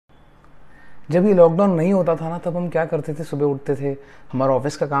जब ये लॉकडाउन नहीं होता था ना, तब हम क्या करते थे, सुबह उठते थे, हमारा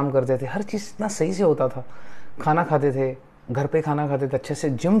ऑफिस का काम करते थे, हर चीज़ इतना सही से होता था, खाना खाते थे, घर पे खाना खाते थे अच्छे से,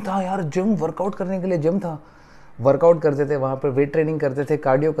 जिम था यार, जिम वर्कआउट करने के लिए जिम था, वर्कआउट करते थे, वहाँ पर वेट ट्रेनिंग करते थे,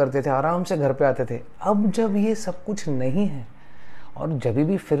 कार्डियो करते थे, आराम से घर पे आते थे। अब जब ये सब कुछ नहीं है, और जब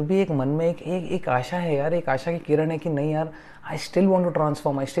भी फिर भी एक मन में एक आशा है यार, एक आशा की किरण है कि नहीं यार, I still want to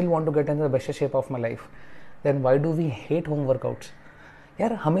transform, I still want to get in the best shape of my life, then why do we hate home workouts?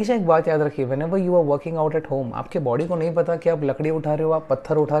 यार हमेशा एक बात याद रखिए, whenever you are working out at home, आपके body को नहीं पता कि आप लकड़ी उठा रहे हो, आप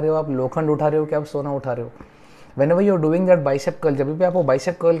पत्थर उठा रहे हो, आप लोखंड उठा रहे हो, कि आप सोना उठा रहे हो। Whenever you are doing that bicep curl, जब भी आप वो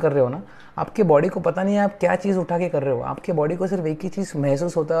बाइसेप कर्ल कर रहे हो ना, आपके बॉडी को पता नहीं है आप क्या चीज़ उठा के कर रहे हो, आपके बॉडी को सिर्फ एक ही चीज़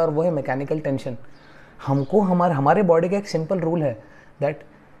महसूस होता है, और वो है मैकेनिकल टेंशन। हमको हमारे बॉडी का एक सिंपल रूल है that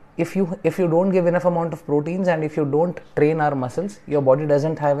if you don't give enough amount of proteins and if you don't train our muscles, your body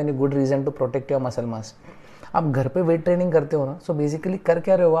doesn't have any good reason to protect your muscle mass. आप घर पे weight training करते हो ना, so basically कर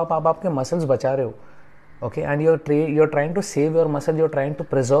क्या रहे हो आप आपके मसल्स बचा रहे हो, okay, and you're trying to save your muscle, you're trying to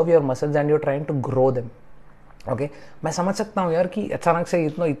preserve your muscles and you're trying to grow them, okay. मैं समझ सकता हूँ यार कि अचानक से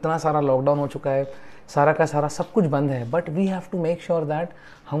इतना सारा लॉकडाउन हो चुका है, सारा का सारा सब कुछ बंद है, but we have to make sure that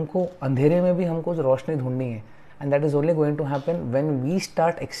हमको अंधेरे में भी हमको रोशनी ढूंढनी है, and that is only going to happen when we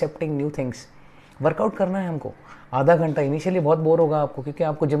start accepting new things. Workout करना है हमको, आधा घंटा इनिशियली बहुत बोर होगा आपको, क्योंकि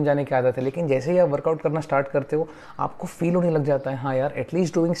आपको जिम जाने की आदत है, लेकिन जैसे ही आप वर्कआउट करना स्टार्ट करते हो, आपको फील होने लग जाता है, हाँ यार,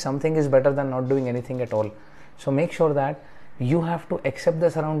 at least doing something is better than not doing anything at all. So make sure that you have to accept the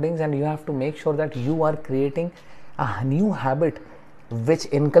surroundings and you have to make sure that you are creating a new habit which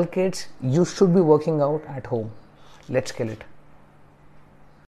inculcates you should be working out at home. Let's kill it.